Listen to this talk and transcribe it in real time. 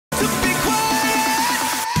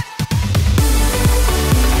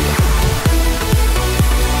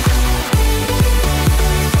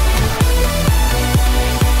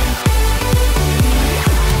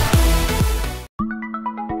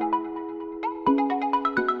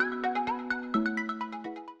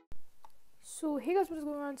So hey guys, what is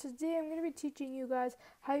going on? Today I'm going to be teaching you guys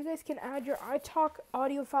how you guys can add your iTalk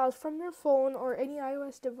audio files from your phone or any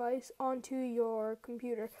iOS device onto your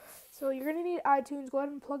computer. So you're going to need iTunes. Go ahead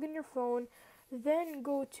and plug in your phone, then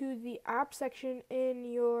go to the app section in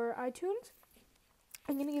your iTunes.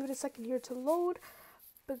 I'm going to give it a second here to load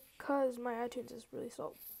because my iTunes is really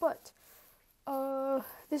slow. But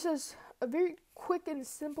this is a very quick and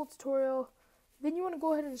simple tutorial. Then you want to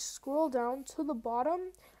go ahead and scroll down to the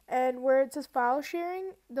bottom, and where it says file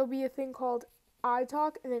sharing, there'll be a thing called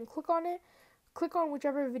iTalk, and then click on it. Click on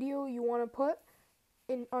whichever video you want to put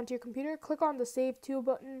onto your computer. Click on the Save To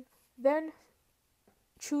button, then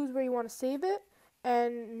choose where you want to save it,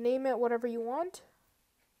 and name it whatever you want.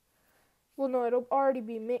 Well, no, it'll already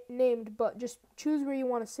be named, but just choose where you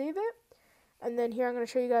want to save it. And then here I'm going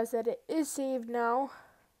to show you guys that it is saved now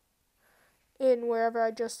in wherever I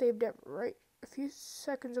just saved it right a few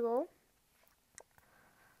seconds ago.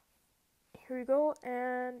 Here we go,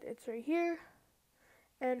 and it's right here.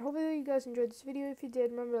 And hopefully you guys enjoyed this video. If you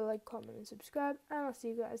did, remember to like, comment, and subscribe, and I'll see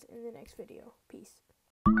you guys in the next video. Peace.